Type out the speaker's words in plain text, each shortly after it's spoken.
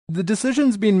The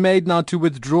decision's been made now to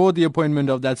withdraw the appointment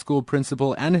of that school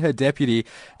principal and her deputy.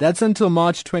 That's until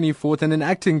March 24th, and an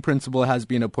acting principal has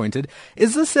been appointed.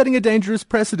 Is this setting a dangerous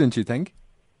precedent, you think?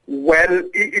 Well,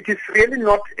 it is really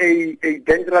not a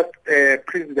dangerous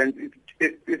precedent.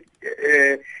 It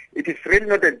is really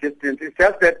not a distance. It's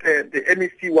just that the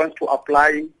MEC wants to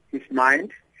apply his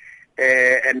mind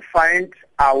and find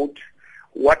out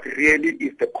what really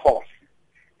is the cause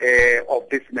of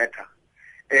this matter.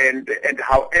 And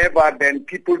however, then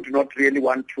people do not really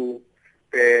want to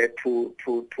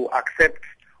accept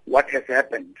what has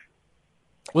happened.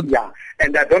 Well, yeah,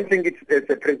 and I don't think it's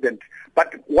a precedent.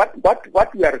 But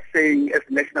what we are saying as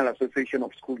National Association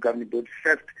of School Governing Bodies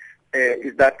first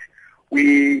is that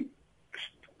we,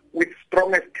 with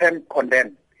strongest term,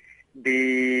 condemn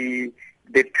the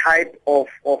type of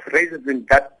racism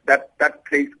that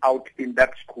plays out in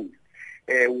that school,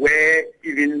 where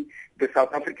even the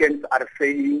South Africans are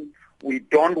saying we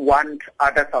don't want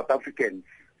other South Africans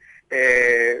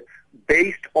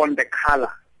based on the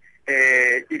color.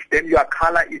 If then your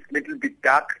color is a little bit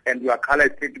dark and your color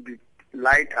is a little bit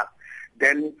lighter,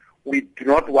 then we do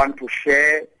not want to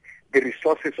share the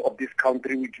resources of this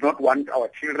country. We do not want our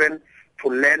children to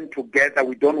learn together.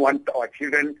 We don't want our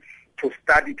children to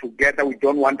study together. We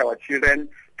don't want our children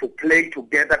to play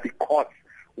together because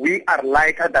we are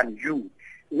lighter than you.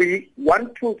 We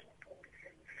want to,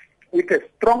 with the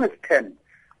strongest term,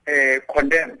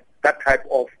 condemn that type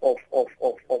of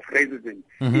racism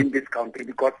in this country,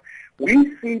 because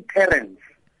we see parents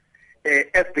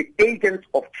as the agents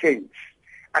of change.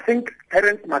 I think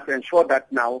parents must ensure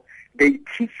that now they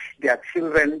teach their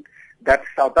children that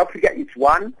South Africa is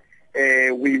one.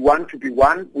 We want to be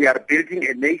one. We are building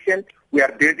a nation. We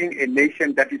are building a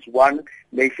nation that is one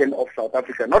nation of South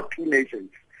Africa, not two nations.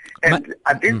 And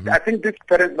I think these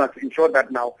parents must ensure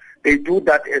that now they do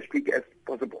that as quick as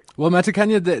possible. Well,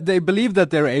 Mathakanya, they believe that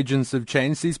they're agents of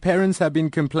change. These parents have been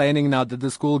complaining now that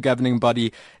the school governing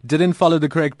body didn't follow the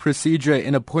correct procedure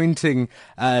in appointing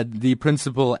the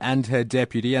principal and her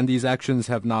deputy, and these actions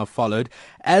have now followed.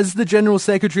 As the General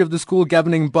Secretary of the school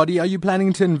governing body, are you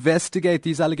planning to investigate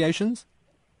these allegations?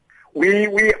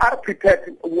 We are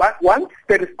prepared. Once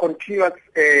there is continuous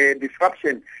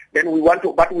disruption, then we want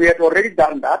to, but we had already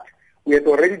done that. We had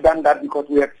already done that because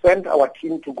we had sent our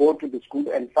team to go to the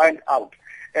school and find out.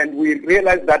 And we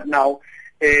realized that now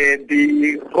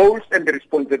the roles and the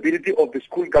responsibility of the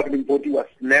school governing body was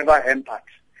never hampered.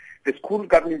 The school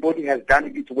governing body has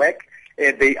done its work.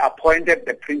 They appointed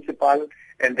the principal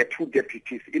and the two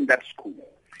deputies in that school,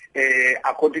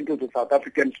 according to the South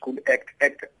African School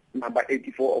Act number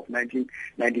 84 of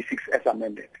 1996 as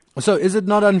amended. So is it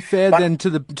not unfair then to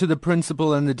the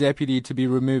principal and the deputy to be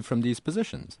removed from these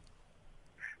positions?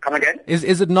 Come again? Is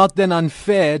it not then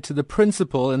unfair to the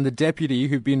principal and the deputy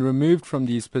who've been removed from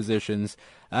these positions,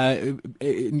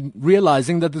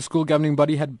 realizing that the school governing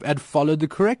body had followed the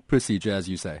correct procedure, as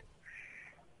you say?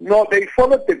 No, they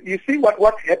followed you see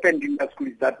what happened in the school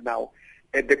is that now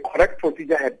the correct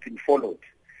procedure had been followed.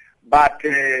 But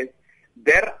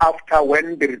thereafter,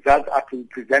 when the results are to be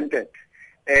presented,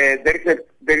 there is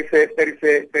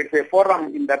a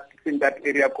forum in that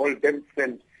area called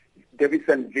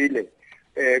Davidsonville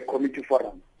Committee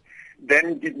Forum.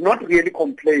 Then did not really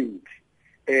complain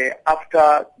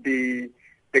after the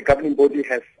governing body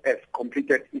has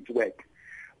completed its work.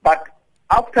 But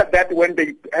after that, when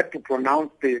they had to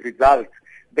pronounce the results,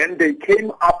 then they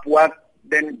came up with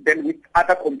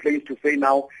other complaints to say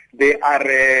now they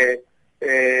are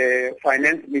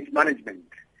finance mismanagement,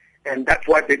 and that's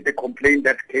why the complaint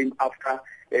that came after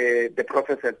the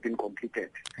process has been completed.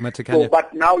 So,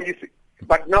 but now you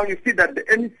see that the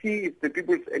NEC is the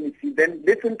people's NEC. Then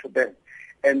listen to them,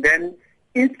 and then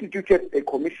instituted a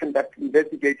commission that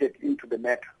investigated into the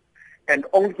matter, and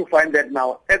only to find that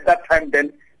now at that time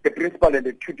then the principal and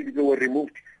the two deputies were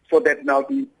removed, so that now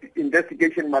the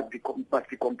investigation must be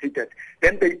completed.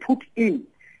 Then they put in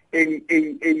an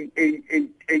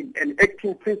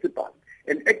acting principal.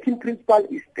 An acting principal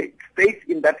stays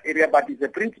in that area, but is a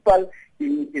principal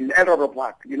in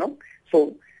Roodepoort, you know.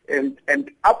 So and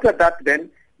after that, then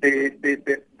they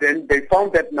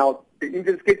found that now the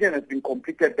investigation has been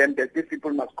completed. Then these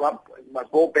people must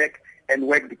go back and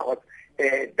work because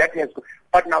that has.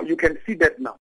 But now you can see that now.